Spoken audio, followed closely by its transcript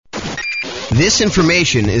This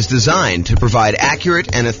information is designed to provide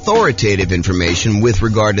accurate and authoritative information with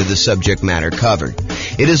regard to the subject matter covered.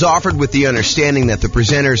 It is offered with the understanding that the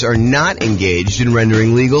presenters are not engaged in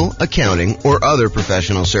rendering legal, accounting, or other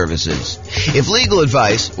professional services. If legal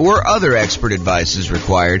advice or other expert advice is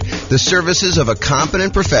required, the services of a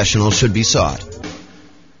competent professional should be sought.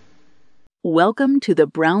 Welcome to the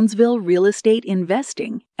Brownsville Real Estate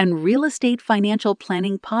Investing and Real Estate Financial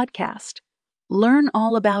Planning Podcast. Learn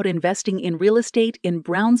all about investing in real estate in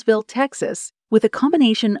Brownsville, Texas, with a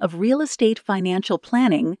combination of real estate financial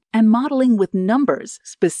planning and modeling with numbers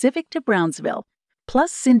specific to Brownsville,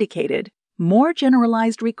 plus syndicated, more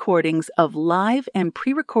generalized recordings of live and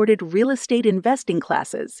pre-recorded real estate investing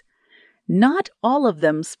classes, not all of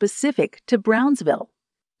them specific to Brownsville.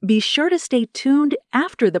 Be sure to stay tuned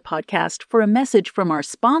after the podcast for a message from our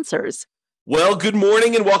sponsors. Well, good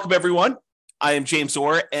morning and welcome, everyone. I am James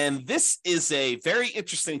Orr, and this is a very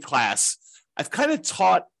interesting class. I've kind of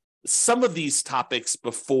taught some of these topics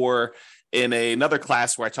before in another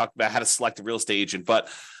class where I talked about how to select a real estate agent,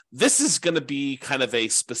 but this is going to be kind of a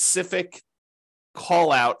specific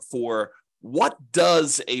call out for what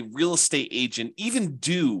does a real estate agent even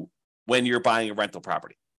do when you're buying a rental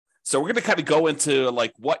property. So we're going to kind of go into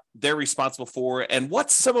like what they're responsible for and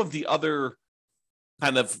what some of the other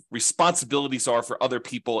kind of responsibilities are for other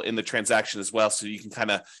people in the transaction as well, so you can kind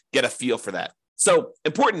of get a feel for that. So,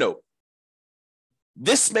 important note,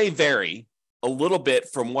 this may vary a little bit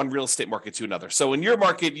from one real estate market to another. So in your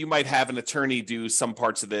market, you might have an attorney do some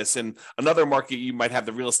parts of this. In another market, you might have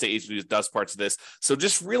the real estate agent who does parts of this. So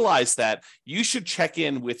just realize that you should check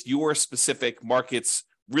in with your specific market's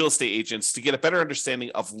real estate agents to get a better understanding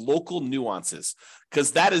of local nuances,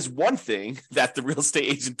 because that is one thing that the real estate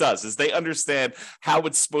agent does, is they understand how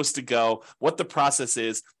it's supposed to go, what the process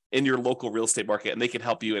is in your local real estate market, and they can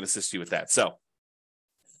help you and assist you with that. So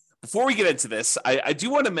before we get into this, I do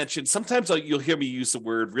want to mention, sometimes you'll hear me use the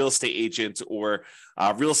word real estate agent or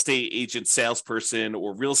real estate agent salesperson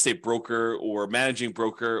or real estate broker or managing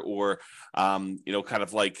broker or, kind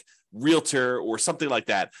of like realtor or something like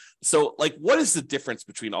that. So like, what is the difference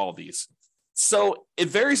between all of these? So it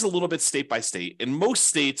varies a little bit state by state. In most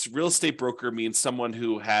states, real estate broker means someone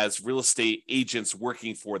who has real estate agents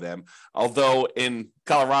working for them. Although in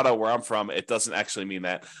Colorado, where I'm from, it doesn't actually mean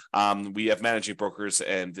that. We have managing brokers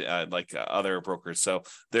and other brokers. So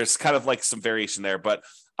there's kind of like some variation there. But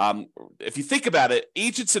if you think about it,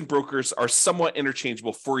 agents and brokers are somewhat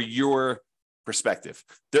interchangeable for your perspective.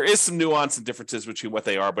 There is some nuance and differences between what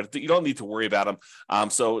they are, but you don't need to worry about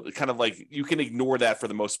them. So kind of like you can ignore that for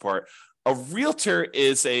the most part. A realtor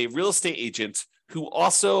is a real estate agent who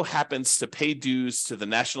also happens to pay dues to the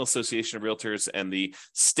National Association of Realtors and the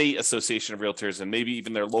State Association of Realtors and maybe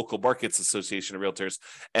even their local markets association of realtors.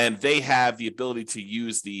 And they have the ability to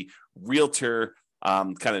use the realtor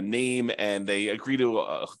kind of name, and they agree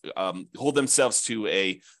to hold themselves to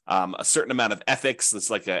a certain amount of ethics.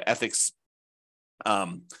 It's like an ethics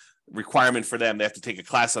requirement for them. They have to take a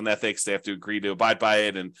class on ethics. They have to agree to abide by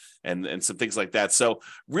it and some things like that. So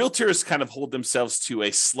realtors kind of hold themselves to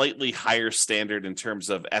a slightly higher standard in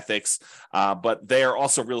terms of ethics, but they are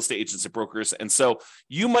also real estate agents and brokers. And so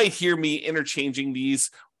you might hear me interchanging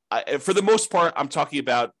these. For the most part, I'm talking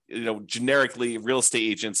about, generically real estate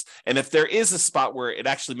agents. And if there is a spot where it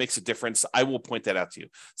actually makes a difference, I will point that out to you.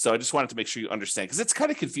 So I just wanted to make sure you understand, because it's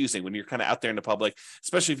kind of confusing when you're kind of out there in the public,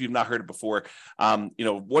 especially if you've not heard it before.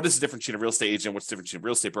 What is the difference between a real estate agent? What's the difference between a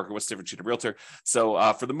real estate broker? What's the difference between a realtor?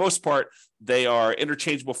 So for the most part, they are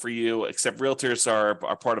interchangeable for you, except realtors are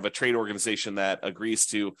part of a trade organization that agrees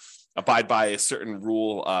to abide by a certain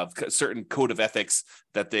rule, a certain code of ethics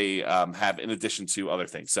that they have in addition to other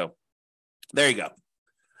things. So there you go.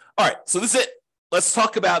 All right, so this is it. Let's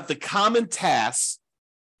talk about the common tasks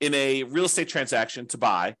in a real estate transaction to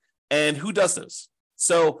buy and who does those.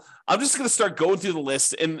 So I'm just going to start going through the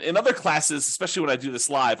list. In other classes, especially when I do this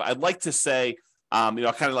live, I'd like to say, kind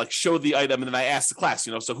of like show the item, and then I ask the class,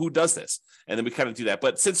 so who does this? And then we kind of do that.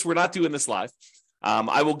 But since we're not doing this live,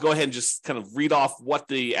 I will go ahead and just kind of read off what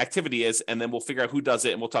the activity is, and then we'll figure out who does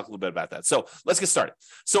it, and we'll talk a little bit about that. So let's get started.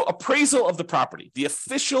 So appraisal of the property, the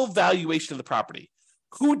official valuation of the property.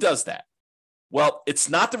 Who does that? Well, it's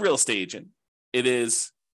not the real estate agent. It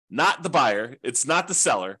is not the buyer. It's not the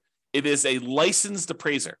seller. It is a licensed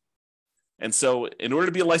appraiser. And so in order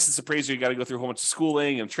to be a licensed appraiser, you got to go through a whole bunch of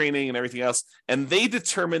schooling and training and everything else. And they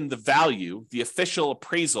determine the value, the official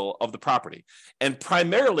appraisal of the property. And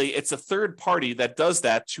primarily, it's a third party that does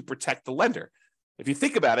that to protect the lender. If you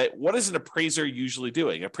think about it, what is an appraiser usually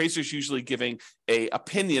doing? An appraiser is usually giving an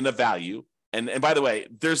opinion of value And by the way,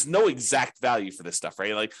 there's no exact value for this stuff,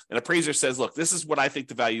 right? Like an appraiser says, look, this is what I think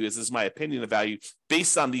the value is. This is my opinion of value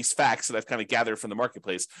based on these facts that I've kind of gathered from the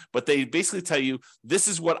marketplace. But they basically tell you, this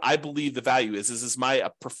is what I believe the value is. This is my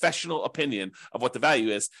professional opinion of what the value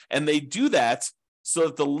is. And they do that so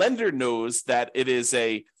that the lender knows that it is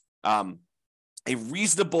a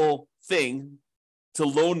reasonable thing to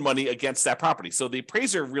loan money against that property. So the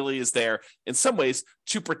appraiser really is there in some ways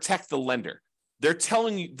to protect the lender. They're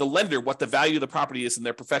telling the lender what the value of the property is in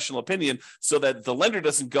their professional opinion, so that the lender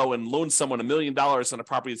doesn't go and loan someone $1 million on a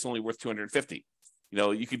property that's only worth $250,000.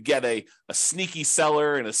 You could get a sneaky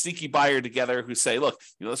seller and a sneaky buyer together who say, look,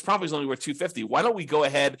 this property is only worth $250,000. Why don't we go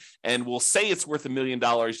ahead and we'll say it's worth $1 million.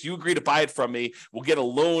 You agree to buy it from me. We'll get a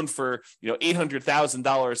loan for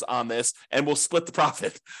 $800,000 on this, and we'll split the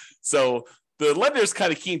profit. So the lender is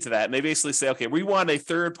kind of keen to that, and they basically say, okay, we want a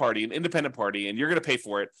third party, an independent party, and you're going to pay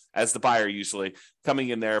for it as the buyer, usually coming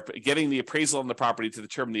in there, getting the appraisal on the property to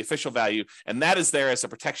determine the official value, and that is there as a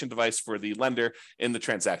protection device for the lender in the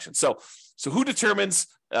transaction. So who determines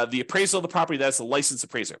the appraisal of the property? That's a licensed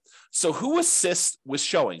appraiser. So who assists with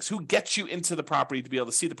showings? Who gets you into the property to be able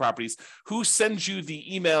to see the properties? Who sends you the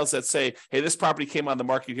emails that say, hey, this property came on the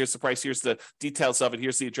market, here's the price, here's the details of it,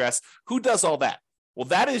 here's the address? Who does all that? Well,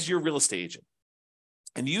 that is your real estate agent.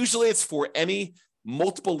 And usually it's for any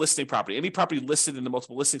multiple listing property, any property listed in the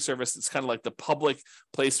multiple listing service. It's kind of like the public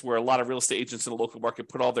place where a lot of real estate agents in a local market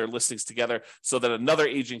put all their listings together so that another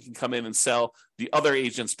agent can come in and sell the other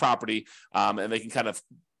agent's property. And they can kind of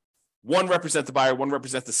one represent the buyer, one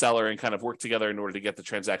represent the seller, and kind of work together in order to get the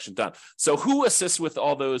transaction done. So who assists with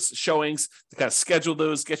all those showings to kind of schedule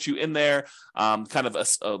those, get you in there, kind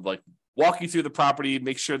of like walk you through the property,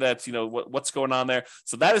 make sure that what's going on there.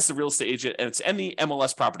 So that is the real estate agent, and it's any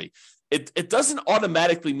MLS property. It doesn't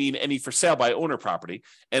automatically mean any for sale by owner property,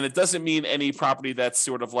 and it doesn't mean any property that's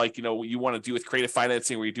sort of like what you want to do with creative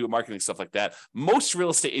financing, where you do marketing, stuff like that. Most real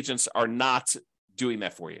estate agents are not doing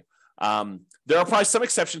that for you. There are probably some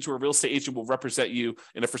exceptions where a real estate agent will represent you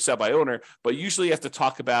in a for sale by owner, but usually you have to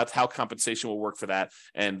talk about how compensation will work for that,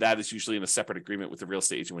 and that is usually in a separate agreement with the real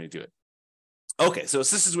estate agent when you do it. Okay, so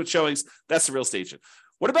assistance with showings, that's the real estate agent.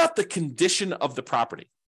 What about the condition of the property?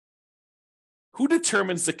 Who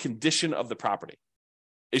determines the condition of the property?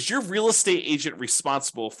 Is your real estate agent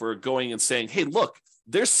responsible for going and saying, hey, look,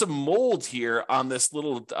 there's some mold here on this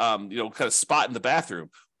little, kind of spot in the bathroom?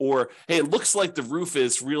 Or, hey, it looks like the roof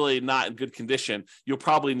is really not in good condition. You'll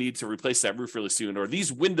probably need to replace that roof really soon. Or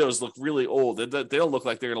these windows look really old. They don't look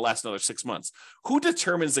like they're going to last another 6 months. Who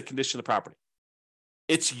determines the condition of the property?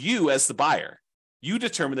 It's you as the buyer. You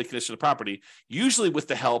determine the condition of the property, usually with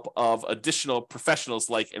the help of additional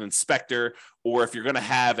professionals like an inspector, or if you're going to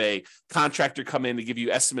have a contractor come in to give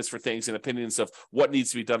you estimates for things and opinions of what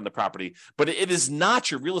needs to be done in the property. But it is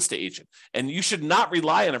not your real estate agent, and you should not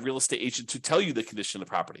rely on a real estate agent to tell you the condition of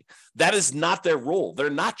the property. That is not their role.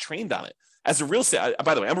 They're not trained on it. As a real estate,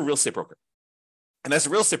 by the way, I'm a real estate broker. And as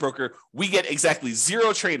a real estate broker, we get exactly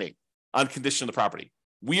zero training on condition of the property.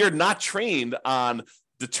 We are not trained on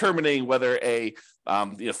determining whether a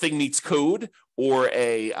thing meets code or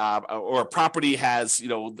a property has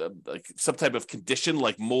like some type of condition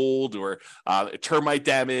like mold or termite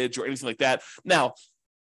damage or anything like that. Now,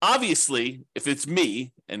 obviously, if it's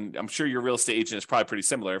me, and I'm sure your real estate agent is probably pretty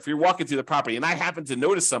similar, if you're walking through the property and I happen to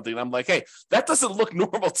notice something, and I'm like, hey, that doesn't look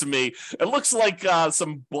normal to me. It looks like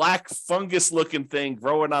some black fungus looking thing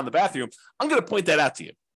growing on the bathroom. I'm going to point that out to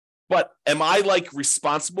you. But am I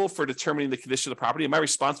responsible for determining the condition of the property? Am I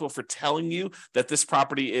responsible for telling you that this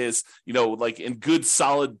property is, in good,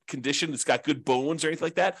 solid condition? It's got good bones or anything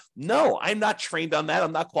like that? No, I'm not trained on that.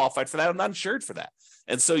 I'm not qualified for that. I'm not insured for that.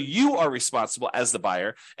 And so you are responsible as the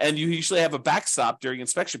buyer, and you usually have a backstop during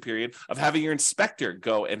inspection period of having your inspector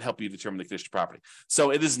go and help you determine the condition of the property.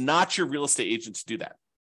 So it is not your real estate agent to do that.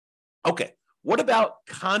 Okay, what about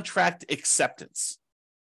contract acceptance?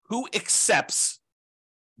 Who accepts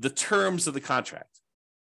the terms of the contract?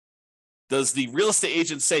 Does the real estate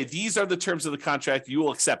agent say, these are the terms of the contract, you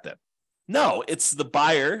will accept them? No, it's the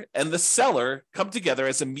buyer and the seller come together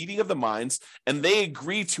as a meeting of the minds, and they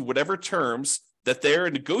agree to whatever terms that they're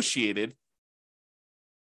negotiated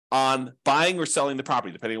on buying or selling the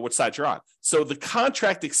property, depending on which side you're on. So the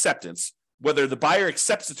contract acceptance, whether the buyer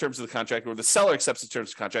accepts the terms of the contract or the seller accepts the terms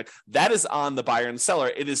of the contract, that is on the buyer and the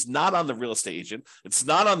seller. It is not on the real estate agent. It's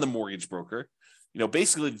not on the mortgage broker.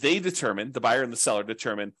 Basically they determine, the buyer and the seller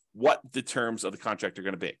determine what the terms of the contract are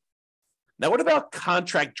going to be. Now, what about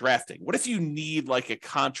contract drafting? What if you need a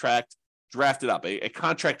contract drafted up, a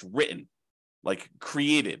contract written,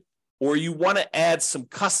 created, or you want to add some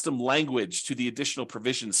custom language to the additional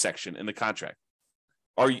provisions section in the contract?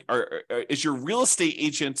 Is your real estate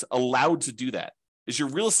agent allowed to do that? Is your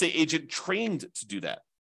real estate agent trained to do that?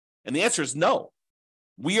 And the answer is no.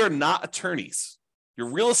 We are not attorneys. Your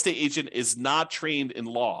real estate agent is not trained in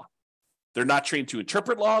law. They're not trained to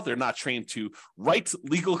interpret law. They're not trained to write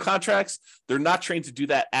legal contracts. They're not trained to do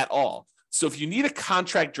that at all. So if you need a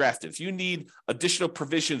contract drafted, if you need additional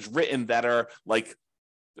provisions written that are like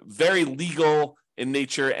very legal in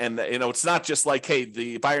nature, and it's not just like, hey,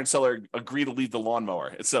 the buyer and seller agree to leave the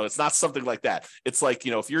lawnmower. So it's not something like that. It's like,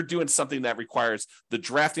 if you're doing something that requires the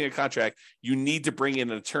drafting of a contract, you need to bring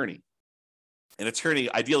in an attorney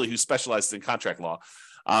ideally who specializes in contract law,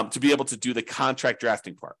 to be able to do the contract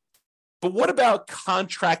drafting part. But what about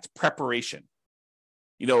contract preparation?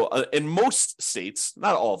 In most states,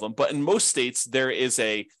 not all of them, but in most states, there is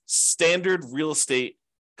a standard real estate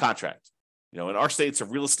contract. In our state,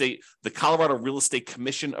 it's the Colorado Real Estate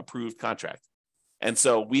Commission approved contract. And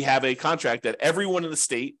so we have a contract that everyone in the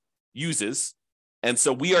state uses. And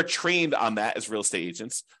so we are trained on that as real estate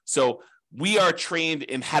agents. So we are trained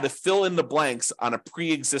in how to fill in the blanks on a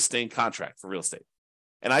pre-existing contract for real estate.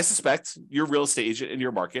 And I suspect your real estate agent in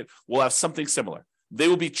your market will have something similar. They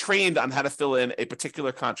will be trained on how to fill in a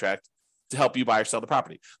particular contract to help you buy or sell the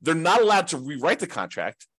property. They're not allowed to rewrite the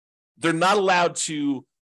contract. They're not allowed to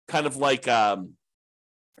kind of like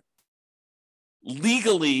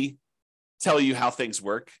legally tell you how things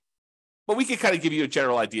work. But we can kind of give you a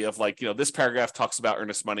general idea of like, this paragraph talks about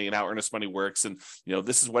earnest money and how earnest money works. And,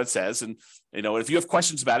 this is what it says. And, if you have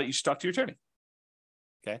questions about it, you should talk to your attorney.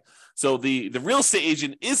 Okay. So the real estate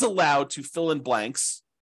agent is allowed to fill in blanks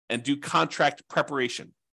and do contract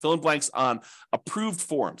preparation, fill in blanks on approved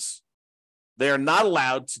forms. They are not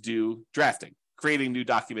allowed to do drafting, creating new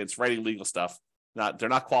documents, writing legal stuff. They're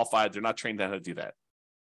not qualified. They're not trained on how to do that.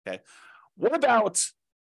 Okay. What about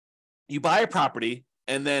you buy a property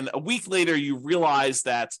and then a week later you realize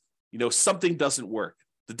that, something doesn't work.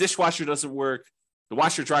 The dishwasher doesn't work. The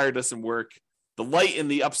washer dryer doesn't work. The light in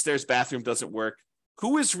the upstairs bathroom doesn't work.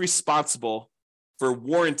 Who is responsible for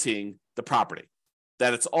warranting the property?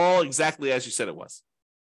 That it's all exactly as you said it was.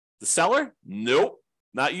 The seller? Nope,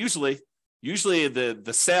 not usually. Usually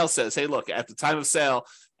the sale says, hey, look, at the time of sale,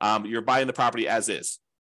 you're buying the property as is.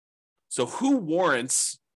 So who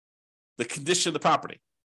warrants the condition of the property?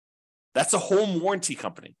 That's a home warranty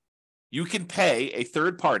company. You can pay a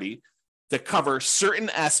third party to cover certain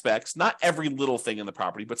aspects, not every little thing in the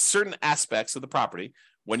property, but certain aspects of the property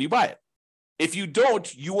when you buy it. If you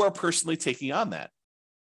don't, you are personally taking on that.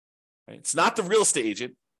 Right? It's not the real estate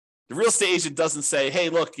agent. The real estate agent doesn't say, hey,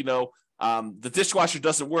 look, the dishwasher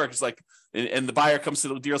doesn't work. It's like, and the buyer comes to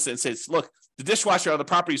the dealer and says, look, the dishwasher on the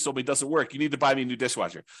property you sold me doesn't work. You need to buy me a new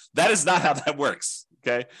dishwasher. That is not how that works.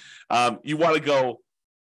 Okay. You want to go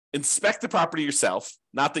inspect the property yourself.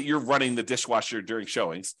 Not that you're running the dishwasher during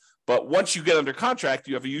showings, but once you get under contract,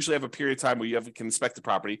 you usually have a period of time where you can inspect the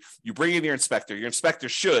property. You bring in your inspector. Your inspector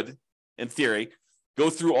should, in theory, go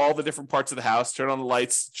through all the different parts of the house, turn on the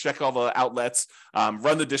lights, check all the outlets,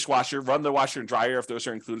 run the dishwasher, run the washer and dryer if those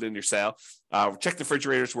are included in your sale, check the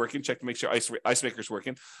refrigerator's working, check to make sure ice maker's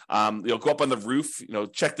working. Go up on the roof,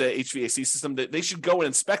 check the HVAC system. They should go and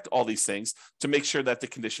inspect all these things to make sure that the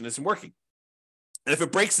condition isn't working. And if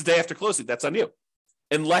it breaks the day after closing, that's on you,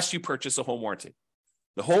 unless you purchase a home warranty.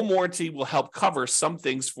 The home warranty will help cover some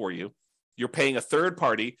things for you. You're paying a third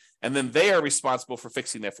party, and then they are responsible for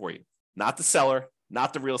fixing that for you. Not the seller,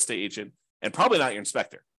 not the real estate agent, and probably not your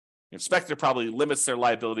inspector. Your inspector probably limits their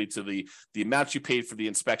liability to the amount you paid for the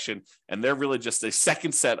inspection, and they're really just a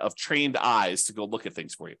second set of trained eyes to go look at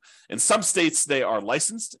things for you. In some states, they are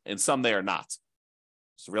licensed, and some they are not.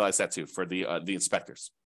 So realize that too for the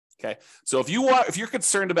inspectors. Okay, so if you're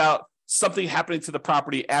concerned about something happening to the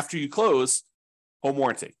property after you close, home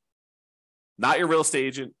warranty. Not your real estate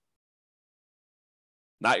agent,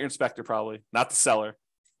 not your inspector probably, not the seller.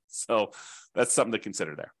 So that's something to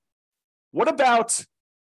consider there. What about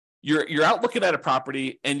you're out looking at a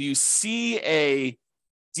property and you see a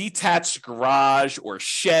detached garage or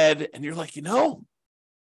shed and you're like, the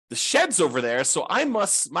shed's over there, so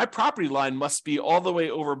my property line must be all the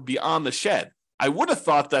way over beyond the shed. I would have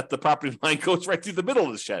thought that the property line goes right through the middle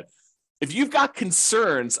of the shed. If you've got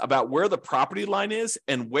concerns about where the property line is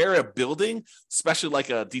and where a building, especially like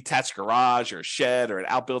a detached garage or a shed or an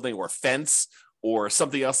outbuilding or a fence or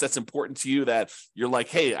something else that's important to you, that you're like,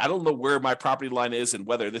 hey, I don't know where my property line is and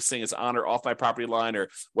whether this thing is on or off my property line, or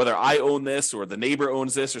whether I own this or the neighbor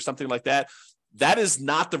owns this or something like that. That is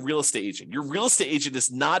not the real estate agent. Your real estate agent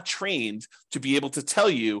is not trained to be able to tell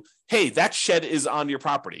you, hey, that shed is on your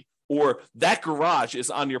property, or that garage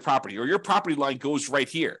is on your property, or your property line goes right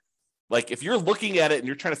here. Like if you're looking at it and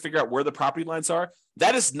you're trying to figure out where the property lines are,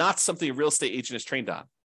 that is not something a real estate agent is trained on.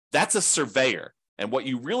 That's a surveyor. And what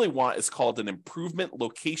you really want is called an improvement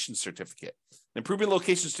location certificate. An improvement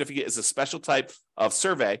location certificate is a special type of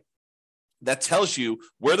survey that tells you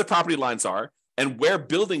where the property lines are and where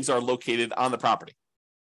buildings are located on the property.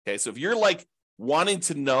 Okay, so if you're like wanting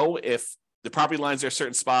to know if the property lines are a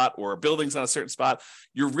certain spot or buildings on a certain spot,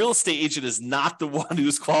 your real estate agent is not the one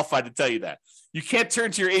who's qualified to tell you that. You can't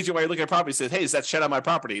turn to your agent while you're looking at property and say, hey, is that shed on my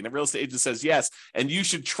property? And the real estate agent says yes, and you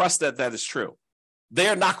should trust that that is true. They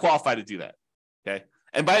are not qualified to do that. Okay.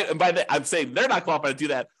 And by that, I'm saying they're not qualified to do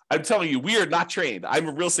that. I'm telling you, we are not trained. I'm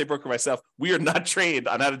a real estate broker myself. We are not trained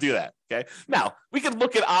on how to do that. Okay. Now, we can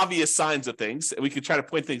look at obvious signs of things and we can try to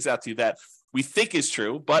point things out to you that we think is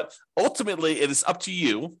true, but ultimately it is up to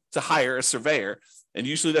you to hire a surveyor. And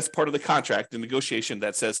usually that's part of the contract, the negotiation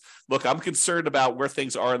that says, look, I'm concerned about where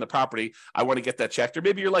things are in the property. I want to get that checked. Or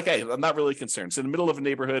maybe you're like, hey, I'm not really concerned. It's in the middle of a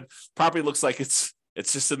neighborhood. Property looks like it's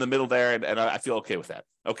just in the middle there, and I feel okay with that.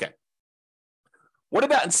 Okay. What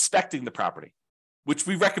about inspecting the property? Which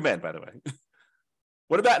we recommend, by the way.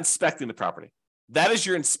 What about inspecting the property? That is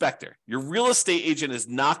your inspector. Your real estate agent is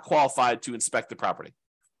not qualified to inspect the property.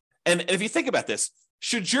 And if you think about this,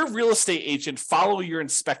 should your real estate agent follow your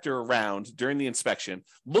inspector around during the inspection,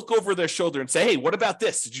 look over their shoulder and say, hey, what about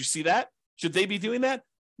this? Did you see that? Should they be doing that?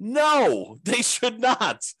 No, they should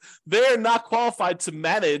not. They're not qualified to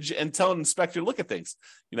manage and tell an inspector to look at things.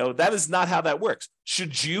 That is not how that works.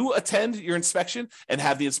 Should you attend your inspection and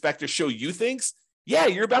have the inspector show you things? Yeah,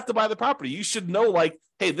 you're about to buy the property. You should know, like,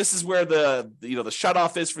 hey, this is where the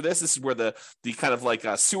shutoff is for this. This is where the kind of like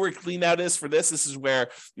sewer clean out is for this. This is where,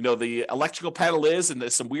 the electrical panel is, and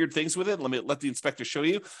there's some weird things with it. Let the inspector show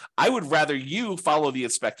you. I would rather you follow the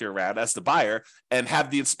inspector around as the buyer and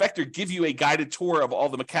have the inspector give you a guided tour of all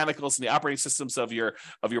the mechanicals and the operating systems of your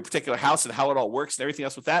particular house and how it all works and everything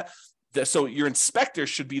else with that. So your inspector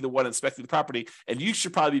should be the one inspecting the property, and you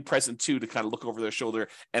should probably be present too to kind of look over their shoulder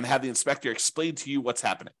and have the inspector explain to you what's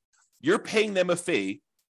happening. You're paying them a fee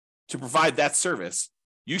to provide that service.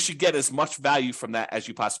 You should get as much value from that as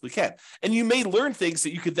you possibly can. And you may learn things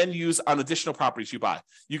that you could then use on additional properties you buy.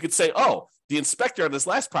 You could say, oh, the inspector on this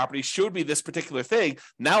last property showed me this particular thing.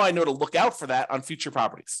 Now I know to look out for that on future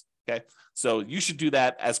properties. Okay. So you should do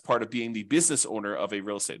that as part of being the business owner of a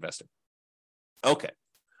real estate investor. Okay.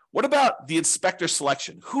 What about the inspector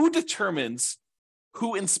selection? Who determines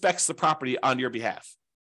who inspects the property on your behalf?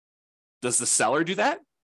 Does the seller do that?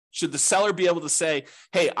 Should the seller be able to say,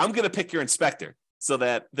 hey, I'm going to pick your inspector, so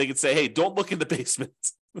that they can say, hey, don't look in the basement?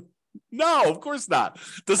 No, of course not.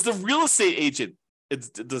 Does the real estate agent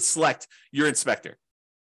select your inspector?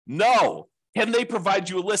 No. Can they provide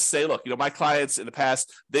you a list? Say, look, my clients in the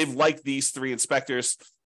past, they've liked these 3 inspectors,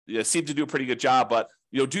 seem to do a pretty good job, but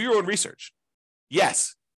do your own research.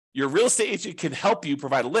 Yes. Your real estate agent can help you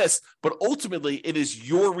provide a list, but ultimately it is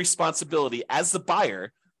your responsibility as the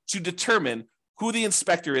buyer to determine who the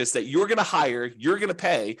inspector is that you're going to hire, you're going to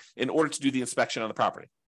pay in order to do the inspection on the property.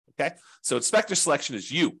 Okay? So inspector selection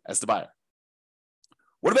is you as the buyer.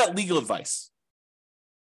 What about legal advice?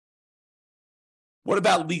 What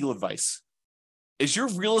about legal advice? Is your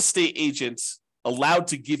real estate agent allowed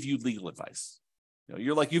to give you legal advice?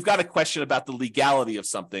 You're like, you've got a question about the legality of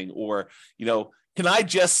something, or, can I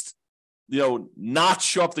just, not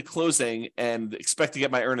show up to closing and expect to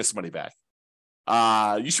get my earnest money back?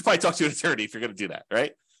 You should probably talk to an attorney if you're going to do that,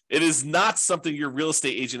 right? It is not something your real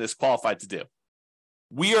estate agent is qualified to do.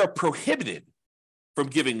 We are prohibited from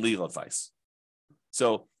giving legal advice.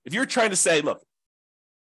 So if you're trying to say, look,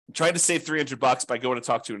 I'm trying to save $300 by going to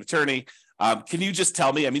talk to an attorney, can you just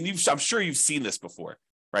tell me? I mean, I'm sure you've seen this before,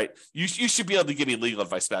 right? You should be able to give me legal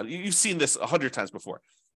advice about it. You've seen this 100 times before.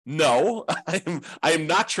 No, I am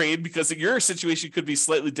not trained, because your situation could be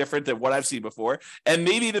slightly different than what I've seen before. And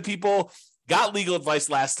maybe the people got legal advice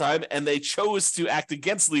last time and they chose to act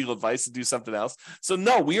against legal advice and do something else. So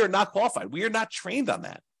no, we are not qualified. We are not trained on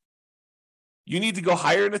that. You need to go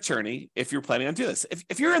hire an attorney if you're planning on doing this.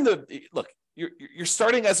 If you're you're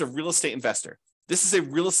starting as a real estate investor. This is a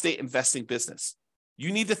real estate investing business.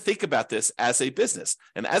 You need to think about this as a business.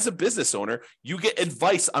 And as a business owner, you get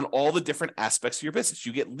advice on all the different aspects of your business.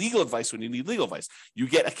 You get legal advice when you need legal advice. You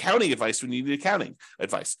get accounting advice when you need accounting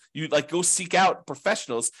advice. You go seek out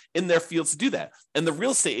professionals in their fields to do that. And the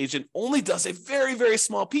real estate agent only does a very, very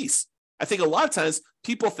small piece. I think a lot of times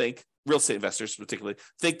people think, real estate investors particularly,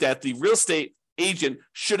 think that the real estate agent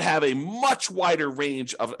should have a much wider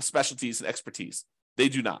range of specialties and expertise. They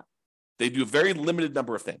do not. They do a very limited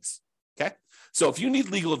number of things. Okay. So if you need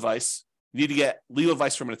legal advice, you need to get legal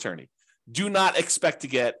advice from an attorney. do not expect to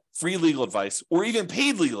get free legal advice or even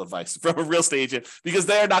paid legal advice from a real estate agent because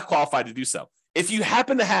they are not qualified to do so. If you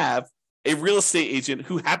happen to have a real estate agent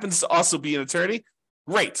who happens to also be an attorney,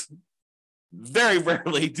 great. Very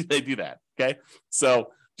rarely do they do that, okay?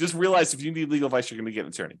 So just realize if you need legal advice, you're going to get an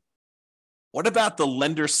attorney. What about the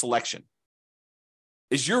lender selection?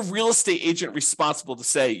 Is your real estate agent responsible to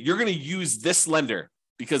say, you're going to use this lender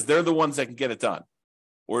because they're the ones that can get it done?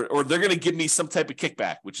 Or they're going to give me some type of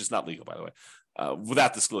kickback, which is not legal, by the way,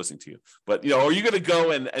 without disclosing to you. But, are you going to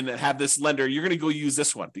go and have this lender, you're going to go use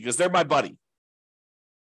this one because they're my buddy?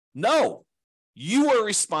 No, you are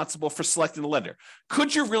responsible for selecting the lender.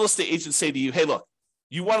 Could your real estate agent say to you, hey, look,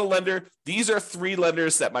 you want a lender? These are 3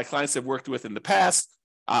 lenders that my clients have worked with in the past.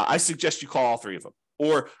 I suggest you call all 3 of them.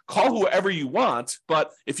 Or call whoever you want, but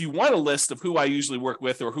if you want a list of who I usually work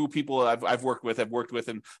with or who people I've worked with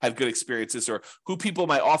and had good experiences, or who people in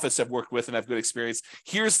my office have worked with and have good experience,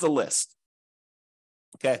 here's the list.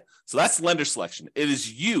 Okay, so that's lender selection. It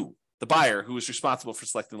is you, the buyer, who is responsible for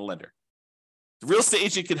selecting the lender. The real estate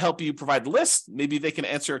agent can help you provide the list. Maybe they can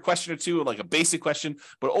answer a question or two, like a basic question,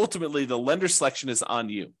 but ultimately the lender selection is on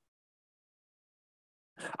you.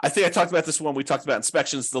 I think I talked about this when we talked about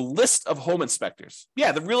inspections, the list of home inspectors.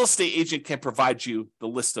 Yeah, the real estate agent can provide you the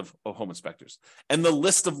list of home inspectors and the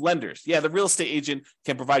list of lenders. Yeah, the real estate agent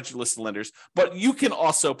can provide you a list of lenders, but you can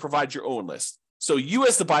also provide your own list. So you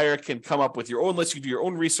as the buyer can come up with your own list. You do your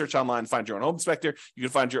own research online, find your own home inspector. You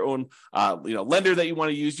can find your own lender that you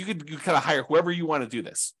want to use. You kind of hire whoever you want to do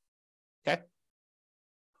this. Okay.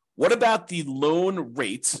 What about the loan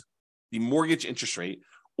rate, the mortgage interest rate,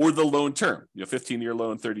 or the loan term? 15-year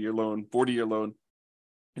loan, 30-year loan, 40-year loan.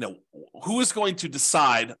 Who is going to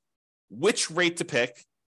decide which rate to pick,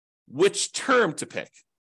 which term to pick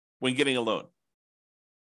when getting a loan?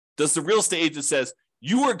 Does the real estate agent says,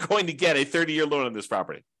 you are going to get a 30-year loan on this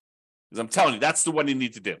property? Because I'm telling you, that's the one you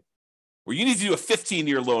need to do. Or you need to do a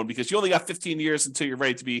 15-year loan because you only got 15 years until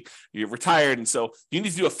you're retired. And so you need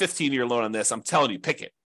to do a 15-year loan on this. I'm telling you, pick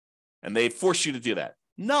it. And they force you to do that.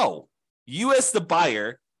 No, you as the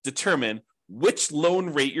buyer determine which loan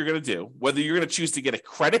rate you're going to do, whether you're going to choose to get a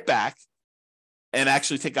credit back and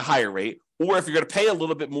actually take a higher rate, or if you're going to pay a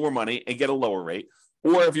little bit more money and get a lower rate,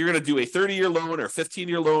 or if you're going to do a 30-year loan or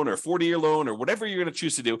 15-year loan or 40-year loan or whatever you're going to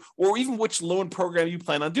choose to do, or even which loan program you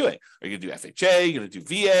plan on doing. Are you going to do FHA? You're going to do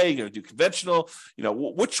VA? You're going to do conventional?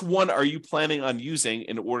 Which one are you planning on using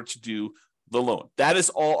in order to do the loan? That is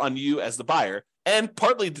all on you as the buyer, and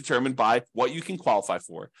partly determined by what you can qualify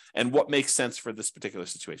for and what makes sense for this particular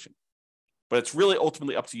situation. But it's really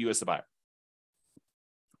ultimately up to you as the buyer.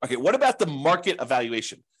 Okay, what about the market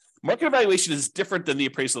evaluation? Market evaluation is different than the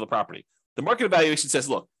appraisal of the property. The market evaluation says,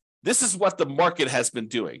 look, this is what the market has been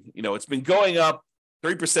doing. It's been going up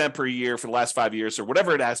 3% per year for the last 5 years or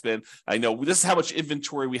whatever it has been. I know this is how much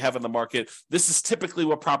inventory we have in the market. This is typically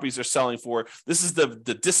what properties are selling for. This is the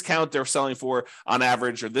discount they're selling for on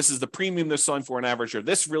average, or this is the premium they're selling for on average, or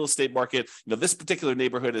this real estate market, this particular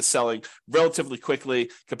neighborhood is selling relatively quickly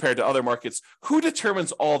compared to other markets. Who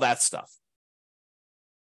determines all that stuff?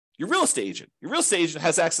 Your real estate agent. Your real estate agent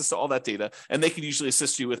has access to all that data, and they can usually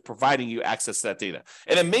assist you with providing you access to that data.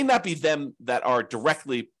 And it may not be them that are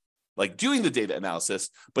directly doing the data analysis,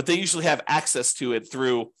 but they usually have access to it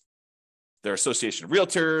through their association of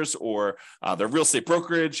realtors or their real estate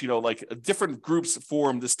brokerage. Different groups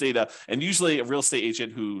form this data, and usually a real estate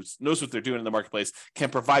agent who knows what they're doing in the marketplace can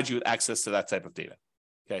provide you with access to that type of data.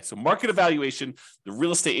 Okay, so market evaluation, the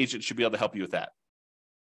real estate agent should be able to help you with that.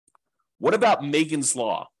 What about Megan's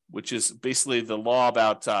Law, which is basically the law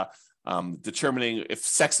about determining if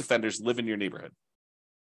sex offenders live in your neighborhood?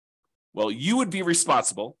 Well, you would be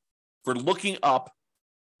responsible for looking up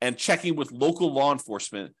and checking with local law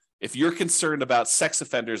enforcement if you're concerned about sex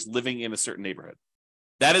offenders living in a certain neighborhood.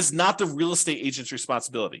 That is not the real estate agent's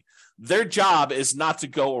responsibility. Their job is not to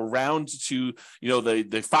go around to,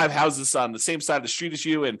 the 5 houses on the same side of the street as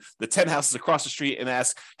you and the 10 houses across the street and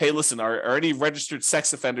ask, hey, listen, are any registered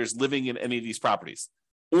sex offenders living in any of these properties?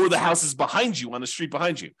 Or the houses behind you, on the street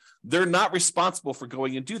behind you. They're not responsible for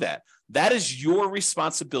going and do that. That is your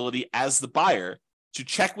responsibility as the buyer to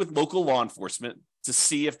check with local law enforcement to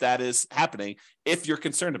see if that is happening, if you're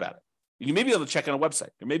concerned about it. You may be able to check on a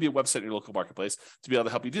website. There may be a website in your local marketplace to be able to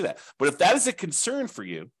help you do that. But if that is a concern for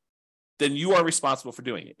you, then you are responsible for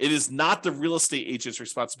doing it. It is not the real estate agent's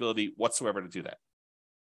responsibility whatsoever to do that.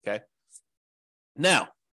 Okay? Now,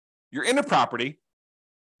 you're in a property,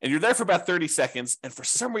 and you're there for about 30 seconds, and for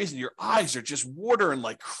some reason, your eyes are just watering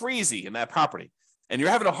like crazy in that property. and you're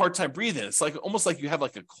having a hard time breathing. It's like almost like you have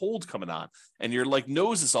like a cold coming on, and your like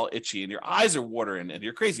nose is all itchy and your eyes are watering and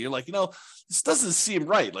you're crazy. You're like, this doesn't seem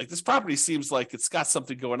right. Like this property seems like it's got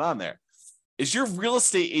something going on there. Is your real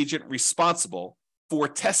estate agent responsible for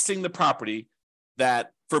testing the property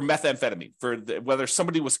for methamphetamine, whether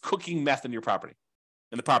somebody was cooking meth in your property,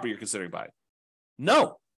 in the property you're considering buying?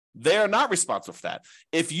 No, they are not responsible for that.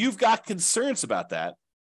 If you've got concerns about that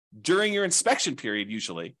during your inspection period,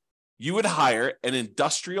 usually you would hire an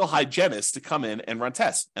industrial hygienist to come in and run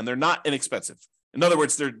tests, and they're not inexpensive. In other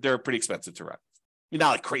words, they're pretty expensive to run. I mean,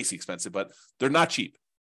 not like crazy expensive, but they're not cheap.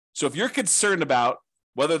 So if you're concerned about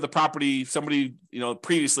whether the property, somebody,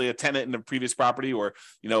 previously a tenant in the previous property, or,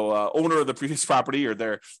 owner of the previous property, or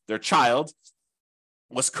their child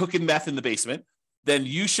was cooking meth in the basement, then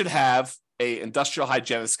you should have a industrial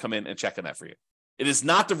hygienist come in and check on that for you. It is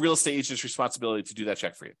not the real estate agent's responsibility to do that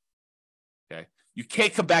check for you. Okay. You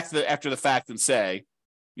can't come back after the fact and say,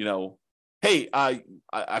 hey,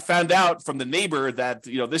 I found out from the neighbor that,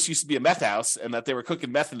 this used to be a meth house and that they were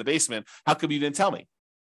cooking meth in the basement. How come you didn't tell me?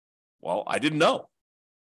 Well, I didn't know.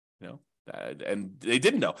 And they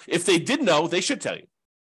didn't know. If they did know, they should tell you,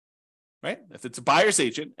 right? If it's a buyer's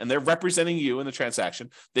agent and they're representing you in the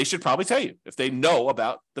transaction, they should probably tell you if they know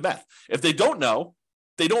about the meth. If they don't know,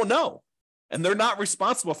 they don't know. And they're not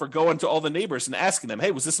responsible for going to all the neighbors and asking them,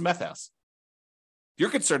 hey, was this a meth house? If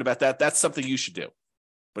you're concerned about that, that's something you should do.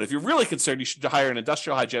 But if you're really concerned, you should hire an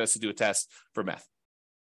industrial hygienist to do a test for meth.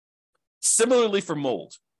 Similarly for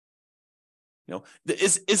mold.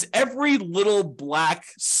 Is every little black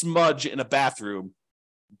smudge in a bathroom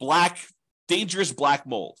dangerous black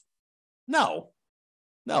mold? No.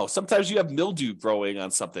 Sometimes you have mildew growing on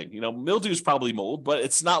something. Mildew is probably mold, but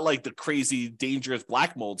it's not like the crazy dangerous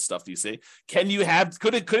black mold stuff you see. Could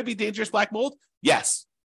it be dangerous black mold? Yes.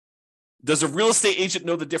 Does a real estate agent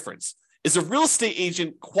know the difference? Is a real estate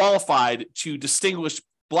agent qualified to distinguish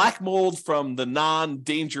black mold from the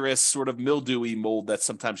non-dangerous sort of mildewy mold that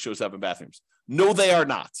sometimes shows up in bathrooms? No, they are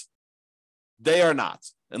not. They are not.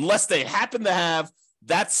 Unless they happen to have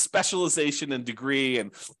that specialization and degree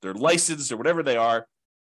and they're licensed or whatever they are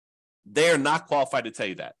not qualified to tell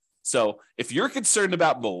you that. So if you're concerned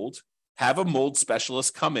about mold, have a mold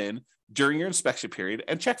specialist come in during your inspection period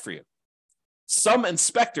and check for you. Some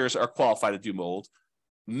inspectors are qualified to do mold.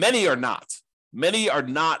 Many are not. Many are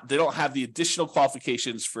not. They don't have the additional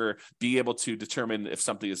qualifications for being able to determine if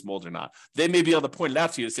something is mold or not. They may be able to point it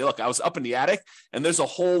out to you and say, look, I was up in the attic and there's a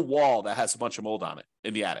whole wall that has a bunch of mold on it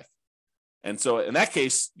in the attic. And so in that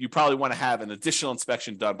case, you probably want to have an additional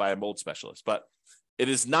inspection done by a mold specialist, but it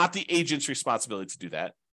is not the agent's responsibility to do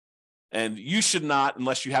that. And you should not,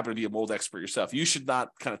 unless you happen to be a mold expert yourself, you should not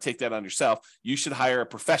kind of take that on yourself. You should hire a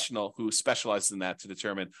professional who specializes in that to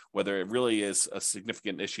determine whether it really is a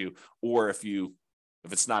significant issue or if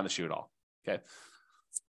it's not an issue at all. Okay.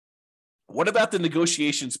 What about the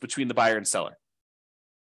negotiations between the buyer and seller?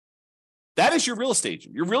 That is your real estate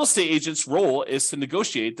agent. Your real estate agent's role is to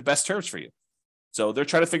negotiate the best terms for you. So they're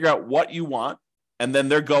trying to figure out what you want, and then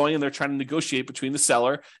they're going and they're trying to negotiate between the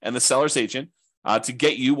seller and the seller's agent to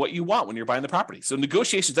get you what you want when you're buying the property. So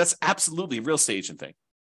negotiations, that's absolutely a real estate agent thing.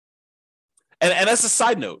 And as a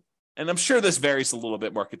side note, and I'm sure this varies a little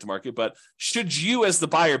bit market to market, but should you as the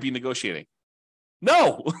buyer be negotiating?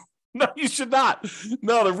 No, no, you should not.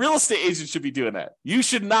 No, the real estate agent should be doing that. You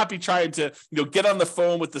should not be trying to get on the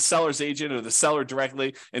phone with the seller's agent or the seller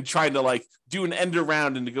directly and trying to do an end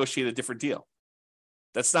around and negotiate a different deal.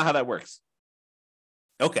 That's not how that works.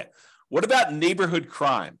 Okay, what about neighborhood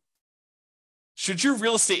crime? Should your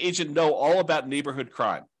real estate agent know all about neighborhood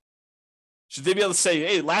crime? Should they be able to say,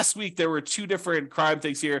 hey, last week there were 2 different crime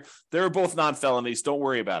things here. They were both non-felonies. Don't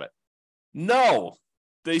worry about it. No,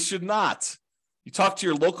 they should not. You talk to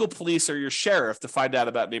your local police or your sheriff to find out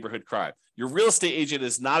about neighborhood crime. Your real estate agent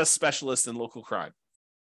is not a specialist in local crime.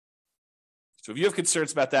 So if you have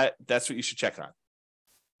concerns about that, that's what you should check on.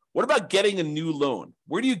 What about getting a new loan?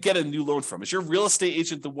 Where do you get a new loan from? Is your real estate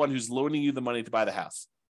agent the one who's loaning you the money to buy the house?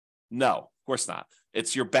 No, of course not.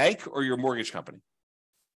 It's your bank or your mortgage company.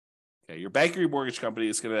 Okay, your bank or your mortgage company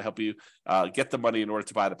is going to help you get the money in order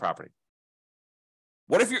to buy the property.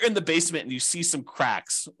 What if you're in the basement and you see some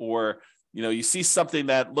cracks, or you see something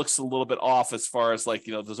that looks a little bit off as far as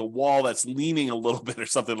there's a wall that's leaning a little bit or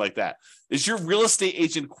something like that? Is your real estate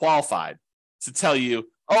agent qualified to tell you,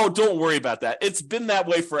 oh, don't worry about that, it's been that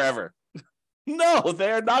way forever? No,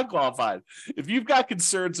 they are not qualified. If you've got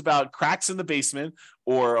concerns about cracks in the basement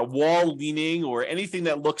or a wall leaning or anything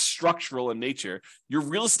that looks structural in nature, your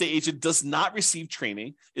real estate agent does not receive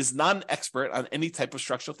training, is not an expert on any type of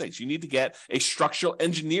structural things. You need to get a structural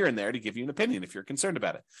engineer in there to give you an opinion if you're concerned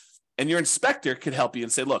about it. And your inspector could help you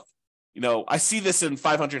and say, look, I see this in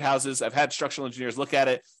 500 houses. I've had structural engineers look at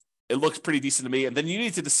it. It looks pretty decent to me. And then you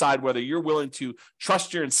need to decide whether you're willing to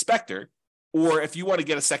trust your inspector, or if you want to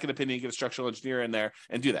get a second opinion, get a structural engineer in there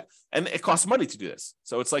and do that. And it costs money to do this.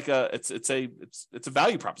 So it's like it's a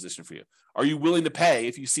value proposition for you. Are you willing to pay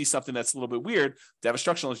if you see something that's a little bit weird to have a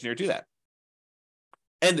structural engineer do that?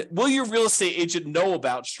 And will your real estate agent know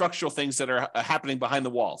about structural things that are happening behind the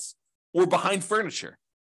walls or behind furniture?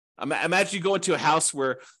 Imagine you go into a house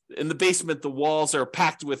where in the basement, the walls are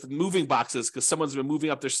packed with moving boxes because someone's been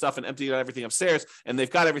moving up their stuff and emptying out everything upstairs, and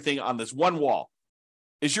they've got everything on this one wall.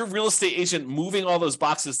 Is your real estate agent moving all those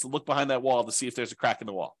boxes to look behind that wall to see if there's a crack in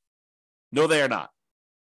the wall? No, they are not.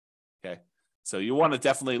 Okay. So you want to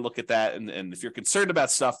definitely look at that. And if you're concerned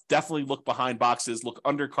about stuff, definitely look behind boxes, look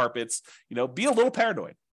under carpets, be a little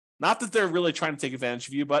paranoid. Not that they're really trying to take advantage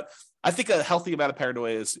of you, but I think a healthy amount of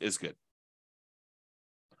paranoia is good.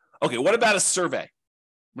 Okay, what about a survey?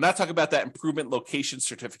 We're not talking about that improvement location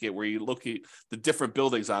certificate where you locate the different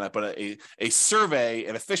buildings on it, but a survey,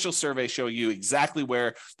 an official survey showing you exactly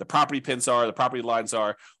where the property pins are, the property lines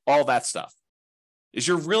are, all that stuff. Is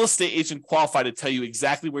your real estate agent qualified to tell you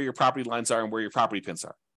exactly where your property lines are and where your property pins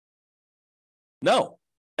are? No.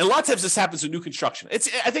 And a lot of times this happens with new construction. I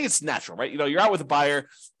think it's natural, right? You're out with a buyer.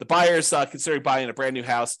 The buyer's considering buying a brand new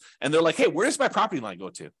house, and they're like, hey, where does my property line go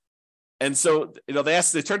to? And so,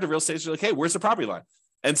 they turn to real estate agent, like, hey, where's the property line?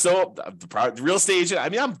 And so the real estate agent,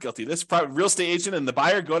 I'm guilty of this, real estate agent and the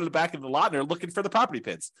buyer go to the back of the lot and they're looking for the property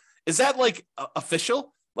pins. Is that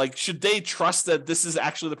official? Should they trust that this is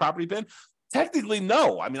actually the property pin? Technically,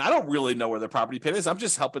 no. I don't really know where the property pin is. I'm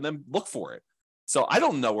just helping them look for it. So I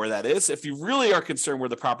don't know where that is. If you really are concerned where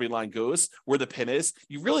the property line goes, where the pin is,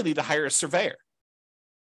 you really need to hire a surveyor.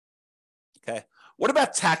 Okay. What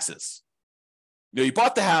about taxes? You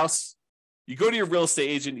bought the house. You go to your real estate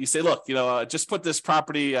agent, you say, look, just put this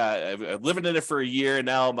property, I'm living in it for a year, and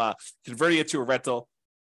now I'm converting it to a rental.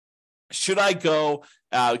 Should I go?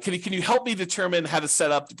 Can you help me determine how to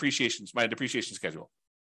set up my depreciation schedule?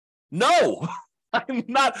 No, I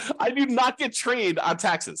do not get trained on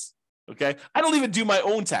taxes. Okay. I don't even do my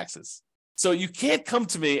own taxes. So you can't come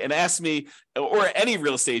to me and ask me, or any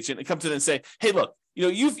real estate agent, and come to them and say, hey, look,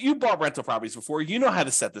 you've bought rental properties before. You know how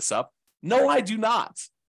to set this up. No, I do not.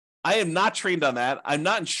 I am not trained on that. I'm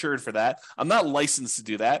not insured for that. I'm not licensed to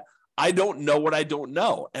do that. I don't know what I don't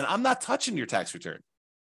know. And I'm not touching your tax return.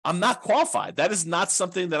 I'm not qualified. That is not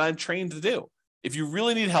something that I'm trained to do. If you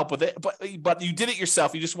really need help with it, but you did it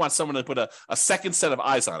yourself, you just want someone to put a second set of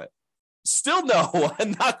eyes on it. Still no,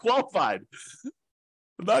 I'm not qualified.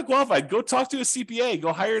 I'm not qualified. Go talk to a CPA.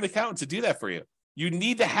 Go hire an accountant to do that for you. You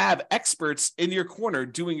need to have experts in your corner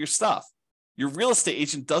doing your stuff. Your real estate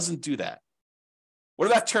agent doesn't do that. What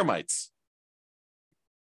about termites?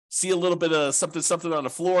 See a little bit of something on the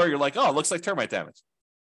floor. You're like, oh, it looks like termite damage.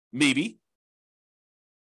 Maybe.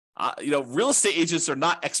 Real estate agents are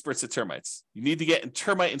not experts at termites. You need to get a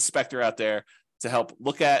termite inspector out there to help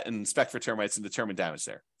look at and inspect for termites and determine damage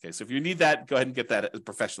there. Okay, so if you need that, go ahead and get that as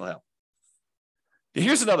professional help.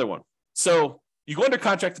 Here's another one. So you go under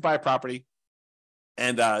contract to buy a property.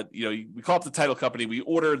 And, we call up the title company. We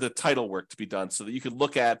order the title work to be done so that you can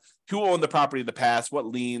look at who owned the property in the past, what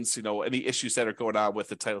liens, any issues that are going on with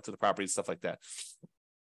the title to the property, stuff like that.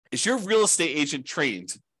 Is your real estate agent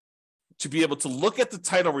trained to be able to look at the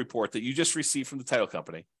title report that you just received from the title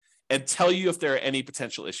company and tell you if there are any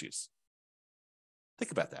potential issues?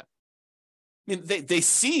 Think about that. They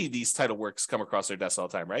see these title works come across their desk all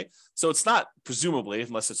the time, right? So it's not, presumably,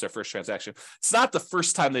 unless it's their first transaction, it's not the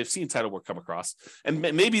first time they've seen title work come across. And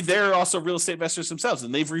maybe they're also real estate investors themselves,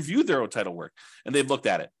 and they've reviewed their own title work, and they've looked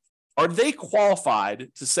at it. Are they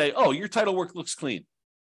qualified to say, oh, your title work looks clean?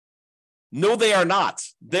 No, they are not.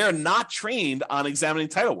 They're not trained on examining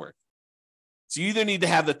title work. So you either need to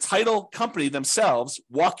have the title company themselves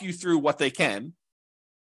walk you through what they can,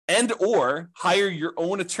 and or hire your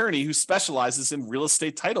own attorney who specializes in real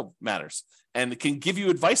estate title matters and can give you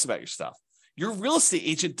advice about your stuff. Your real estate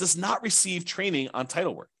agent does not receive training on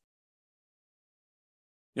title work.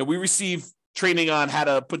 We receive training on how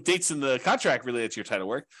to put dates in the contract related to your title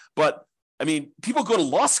work, but people go to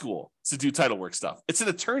law school to do title work stuff. It's an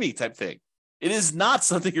attorney type thing. It is not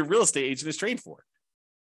something your real estate agent is trained for.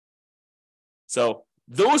 So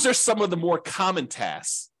those are some of the more common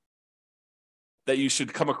tasks that you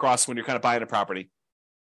should come across when you're kind of buying a property.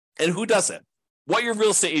 And who doesn't? What your real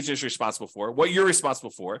estate agent is responsible for, what you're responsible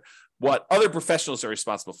for, what other professionals are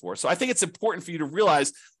responsible for. So I think it's important for you to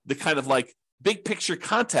realize the kind of big picture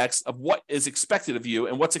context of what is expected of you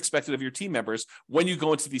and what's expected of your team members when you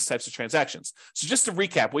go into these types of transactions. So just to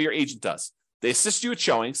recap what your agent does. They assist you with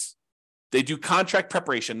showings. They do contract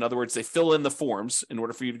preparation. In other words, they fill in the forms in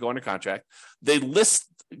order for you to go under contract. They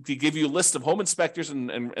give you a list of home inspectors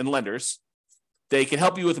and lenders. They can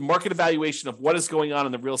help you with market evaluation of what is going on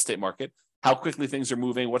in the real estate market, how quickly things are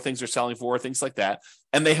moving, what things are selling for, things like that.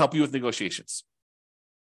 And they help you with negotiations.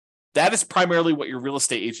 That is primarily what your real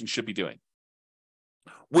estate agent should be doing,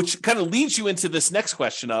 which kind of leads you into this next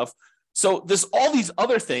question of, so there's all these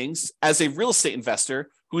other things as a real estate investor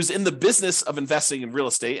who's in the business of investing in real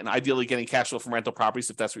estate and ideally getting cash flow from rental properties,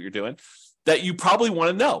 if that's what you're doing, that you probably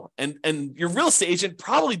want to know. And your real estate agent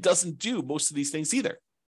probably doesn't do most of these things either.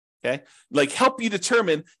 Okay. Like help you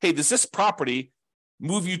determine, hey, does this property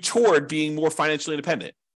move you toward being more financially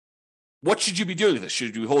independent? What should you be doing with this?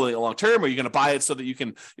 Should you be holding it long term? Or are you going to buy it so that you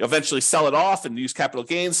can eventually sell it off and use capital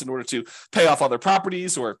gains in order to pay off other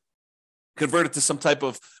properties or convert it to some type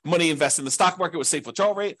of money invest in the stock market with safe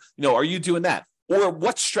withdrawal rate? Are you doing that? Or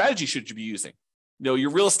what strategy should you be using?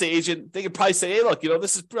 Your real estate agent, they could probably say, hey, look,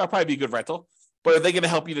 this is probably be a good rental. But are they going to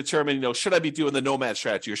help you determine, should I be doing the nomad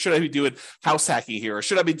strategy, or should I be doing house hacking here, or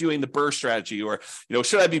should I be doing the BRRRR strategy, or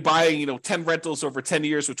should I be buying 10 rentals over 10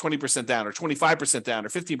 years with 20% down, or 25% down, or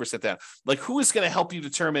 15% down? Like, who is going to help you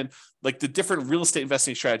determine like the different real estate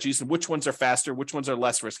investing strategies and which ones are faster, which ones are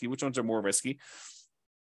less risky, which ones are more risky?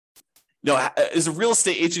 Is a real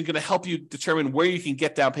estate agent going to help you determine where you can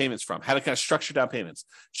get down payments from, how to kind of structure down payments?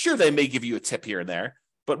 Sure, they may give you a tip here and there,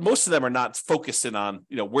 but most of them are not focused in on,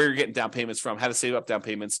 where you're getting down payments from, how to save up down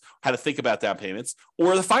payments, how to think about down payments,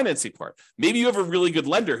 or the financing part. Maybe you have a really good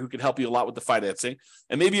lender who can help you a lot with the financing,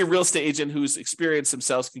 and maybe a real estate agent who's experienced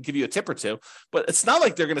themselves can give you a tip or two, but it's not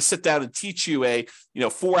like they're going to sit down and teach you a,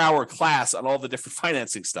 4-hour class on all the different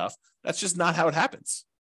financing stuff. That's just not how it happens.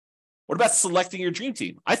 What about selecting your dream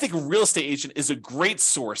team? I think a real estate agent is a great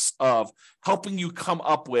source of helping you come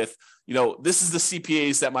up with, this is the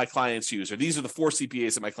CPAs that my clients use, or these are the 4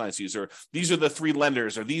 CPAs that my clients use, or these are the 3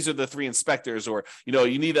 lenders, or these are the 3 inspectors, or,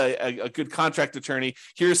 you need a good contract attorney.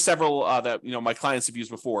 Here's several that, my clients have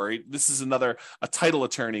used before. This is a title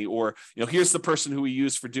attorney, or, here's the person who we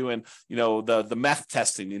use for doing, the meth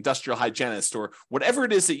testing, the industrial hygienist, or whatever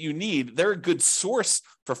it is that you need. They're a good source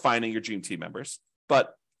for finding your dream team members.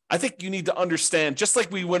 But I think you need to understand, just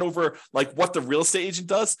like we went over like what the real estate agent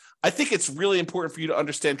does, I think it's really important for you to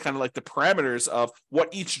understand kind of like the parameters of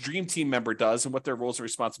what each dream team member does and what their roles and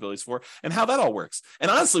responsibilities for and how that all works.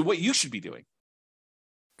 And honestly, what you should be doing,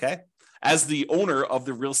 okay, as the owner of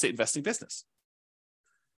the real estate investing business.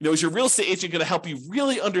 Is your real estate agent going to help you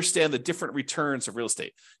really understand the different returns of real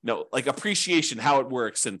estate? Like appreciation, how it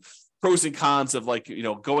works, and pros and cons of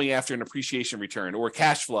going after an appreciation return, or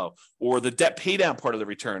cash flow, or the debt pay down part of the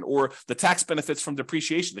return, or the tax benefits from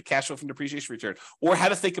depreciation, the cash flow from depreciation return, or how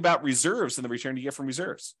to think about reserves and the return you get from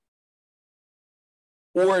reserves.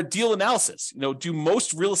 Or deal analysis. Do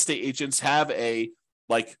most real estate agents have a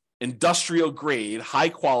industrial grade, high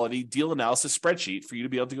quality deal analysis spreadsheet for you to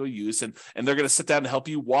be able to go use, and they're going to sit down and help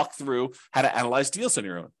you walk through how to analyze deals on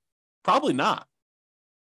your own? Probably not.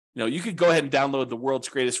 You could go ahead and download the world's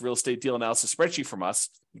greatest real estate deal analysis spreadsheet from us.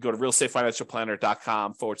 You go to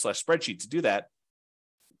realestatefinancialplanner.com/spreadsheet to do that.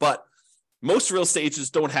 But most real estate agents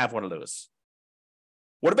don't have one of those.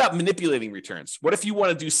 What about manipulating returns? What if you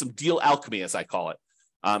want to do some deal alchemy, as I call it?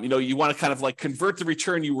 You want to kind of convert the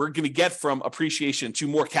return you were going to get from appreciation to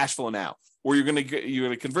more cash flow now, or you're going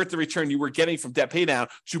to convert the return you were getting from debt pay down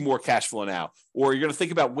to more cash flow now, or you're going to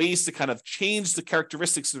think about ways to kind of change the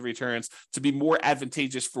characteristics of the returns to be more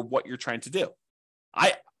advantageous for what you're trying to do.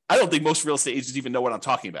 I don't think most real estate agents even know what I'm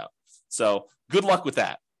talking about. So good luck with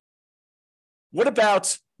that. What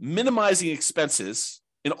about minimizing expenses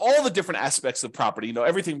in all the different aspects of property?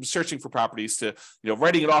 Everything from searching for properties to,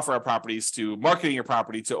 writing an offer on properties, to marketing your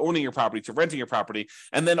property, to owning your property, to renting your property,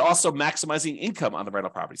 and then also maximizing income on the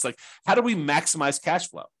rental properties. Like, how do we maximize cash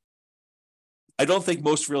flow? I don't think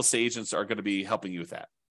most real estate agents are going to be helping you with that.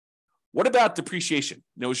 What about depreciation?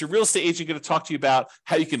 Is your real estate agent going to talk to you about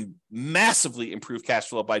how you can massively improve cash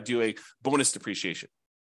flow by doing bonus depreciation?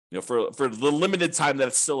 For the limited time that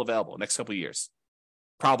it's still available, next couple of years?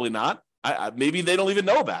 Probably not. Maybe they don't even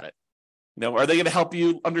know about it. Are they going to help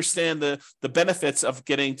you understand the benefits of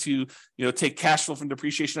getting to, take cash flow from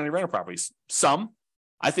depreciation on your rental properties? Some.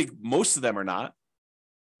 I think most of them are not.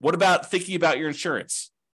 What about thinking about your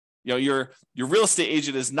insurance? Your real estate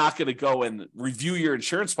agent is not going to go and review your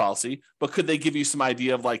insurance policy, but could they give you some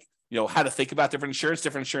idea of how to think about different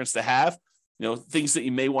insurance to have, things that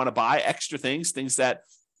you may want to buy, extra things that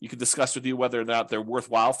you could discuss with you whether or not they're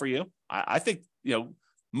worthwhile for you? I think,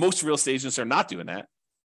 most real estate agents are not doing that.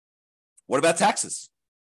 What about taxes?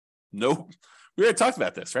 No, we already talked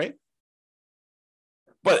about this, right?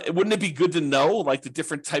 But wouldn't it be good to know the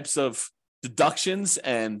different types of deductions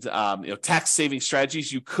and tax saving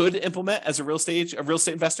strategies you could implement as a real estate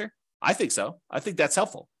investor? I think so. I think that's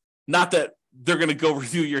helpful. Not that they're going to go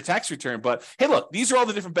review your tax return, but hey, look, these are all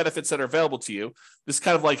the different benefits that are available to you. This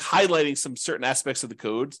kind of like highlighting some certain aspects of the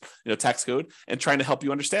code, tax code, and trying to help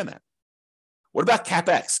you understand that. What about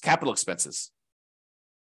CapEx, capital expenses?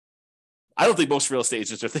 I don't think most real estate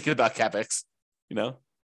agents are thinking about CapEx,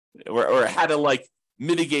 or how to like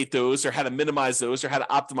mitigate those, or how to minimize those, or how to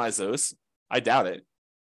optimize those. I doubt it.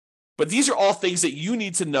 But these are all things that you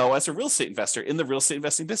need to know as a real estate investor in the real estate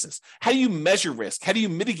investing business. How do you measure risk? How do you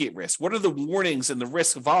mitigate risk? What are the warnings and the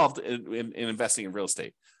risks involved in investing in real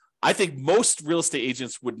estate? I think most real estate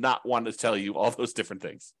agents would not want to tell you all those different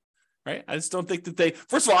things, right? I just don't think that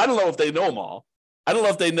first of all, I don't know if they know them all. I don't know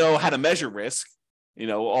if they know how to measure risk.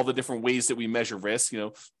 All the different ways that we measure risk,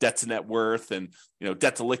 debt to net worth and,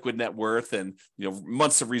 debt to liquid net worth and,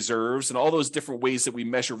 months of reserves and all those different ways that we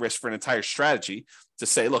measure risk for an entire strategy to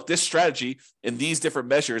say, look, this strategy in these different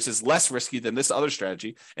measures is less risky than this other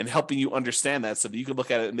strategy, and helping you understand that so that you can look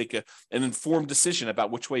at it and make an informed decision about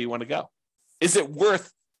which way you want to go. Is it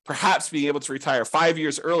worth perhaps being able to retire 5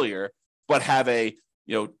 years earlier, but have a,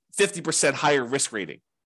 50% higher risk rating?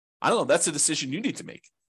 I don't know. That's a decision you need to make.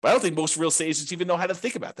 But I don't think most real estate agents even know how to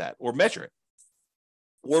think about that or measure it.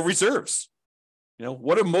 Or reserves.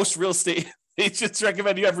 What do most real estate agents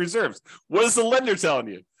recommend you have reserves? What is the lender telling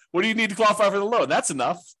you? What do you need to qualify for the loan? That's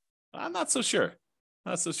enough. I'm not so sure.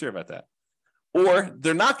 Not so sure about that. Or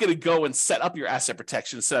they're not going to go and set up your asset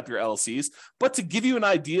protection, set up your LLCs, but to give you an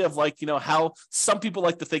idea of how some people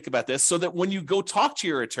like to think about this, so that when you go talk to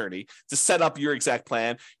your attorney to set up your exact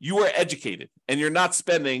plan, you are educated and you're not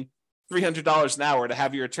spending $300 an hour to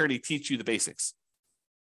have your attorney teach you the basics.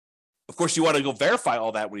 Of course, you want to go verify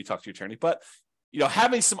all that when you talk to your attorney, but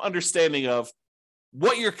having some understanding of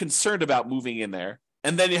what you're concerned about moving in there,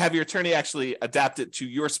 and then you have your attorney actually adapt it to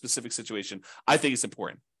your specific situation, I think is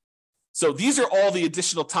important. So these are all the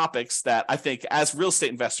additional topics that I think as real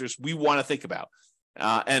estate investors, we want to think about.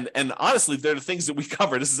 And honestly, they're the things that we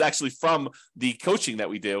cover. This is actually from the coaching that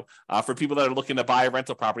we do for people that are looking to buy a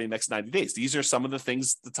rental property in the next 90 days. These are some of the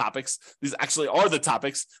things, the topics. These actually are the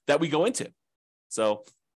topics that we go into. So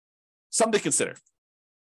something to consider.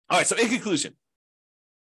 All right. So in conclusion,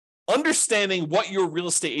 understanding what your real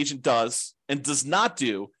estate agent does and does not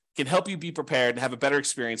do can help you be prepared and have a better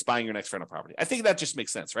experience buying your next rental property. I think that just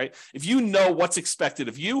makes sense, right? If you know what's expected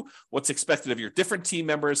of you, what's expected of your different team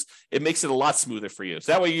members, it makes it a lot smoother for you.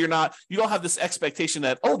 So that way you don't have this expectation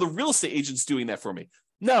that, the real estate agent's doing that for me.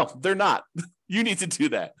 No, they're not. You need to do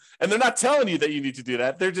that. And they're not telling you that you need to do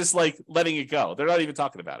that. They're just like letting it go. They're not even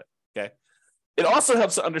talking about it, okay? It also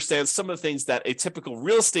helps to understand some of the things that a typical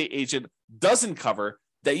real estate agent doesn't cover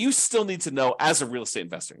that you still need to know as a real estate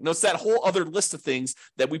investor. It's that whole other list of things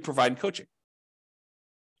that we provide in coaching.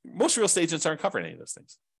 Most real estate agents aren't covering any of those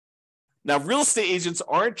things. Now, real estate agents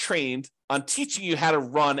aren't trained on teaching you how to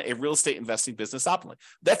run a real estate investing business optimally.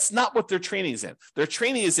 That's not what their training is in. Their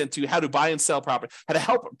training is into how to buy and sell property, how to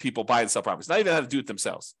help people buy and sell properties, not even how to do it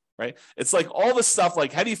themselves, right? It's like all the stuff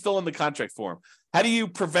like, how do you fill in the contract form? How do you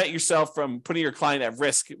prevent yourself from putting your client at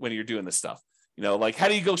risk when you're doing this stuff? Like how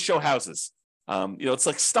do you go show houses? It's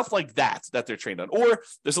like stuff like that they're trained on. Or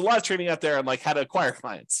there's a lot of training out there on like how to acquire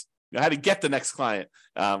clients, how to get the next client.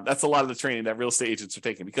 That's a lot of the training that real estate agents are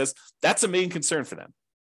taking because that's a main concern for them.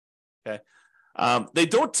 Okay. They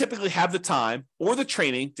don't typically have the time or the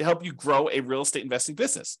training to help you grow a real estate investing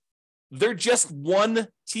business. They're just one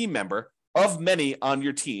team member of many on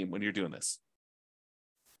your team when you're doing this.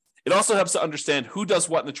 It also helps to understand who does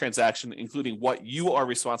what in the transaction, including what you are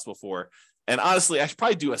responsible for. And honestly, I should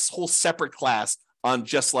probably do a whole separate class on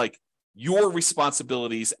just like your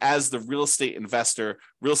responsibilities as the real estate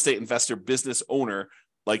investor business owner,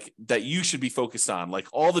 like that you should be focused on, like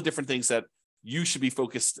all the different things that you should be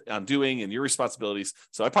focused on doing and your responsibilities.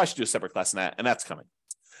 So I probably should do a separate class on that, and that's coming.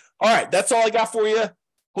 All right, that's all I got for you.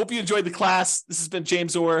 Hope you enjoyed the class. This has been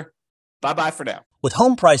James Orr. Bye-bye for now. With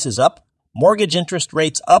home prices up, mortgage interest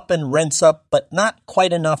rates up and rents up, but not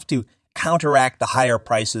quite enough to counteract the higher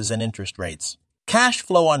prices and interest rates. Cash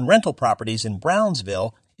flow on rental properties in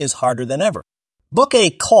Brownsville is harder than ever. Book a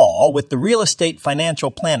call with the Real Estate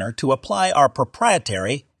Financial Planner to apply our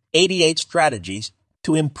proprietary 88 strategies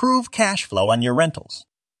to improve cash flow on your rentals.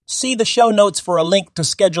 See the show notes for a link to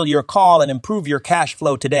schedule your call and improve your cash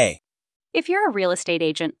flow today. If you're a real estate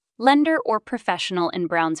agent, lender, or professional in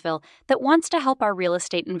Brownsville that wants to help our real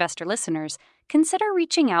estate investor listeners, consider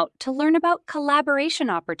reaching out to learn about collaboration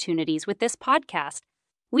opportunities with this podcast.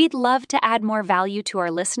 We'd love to add more value to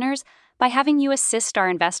our listeners by having you assist our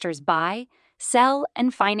investors buy, sell,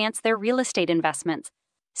 and finance their real estate investments.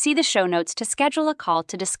 See the show notes to schedule a call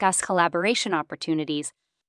to discuss collaboration opportunities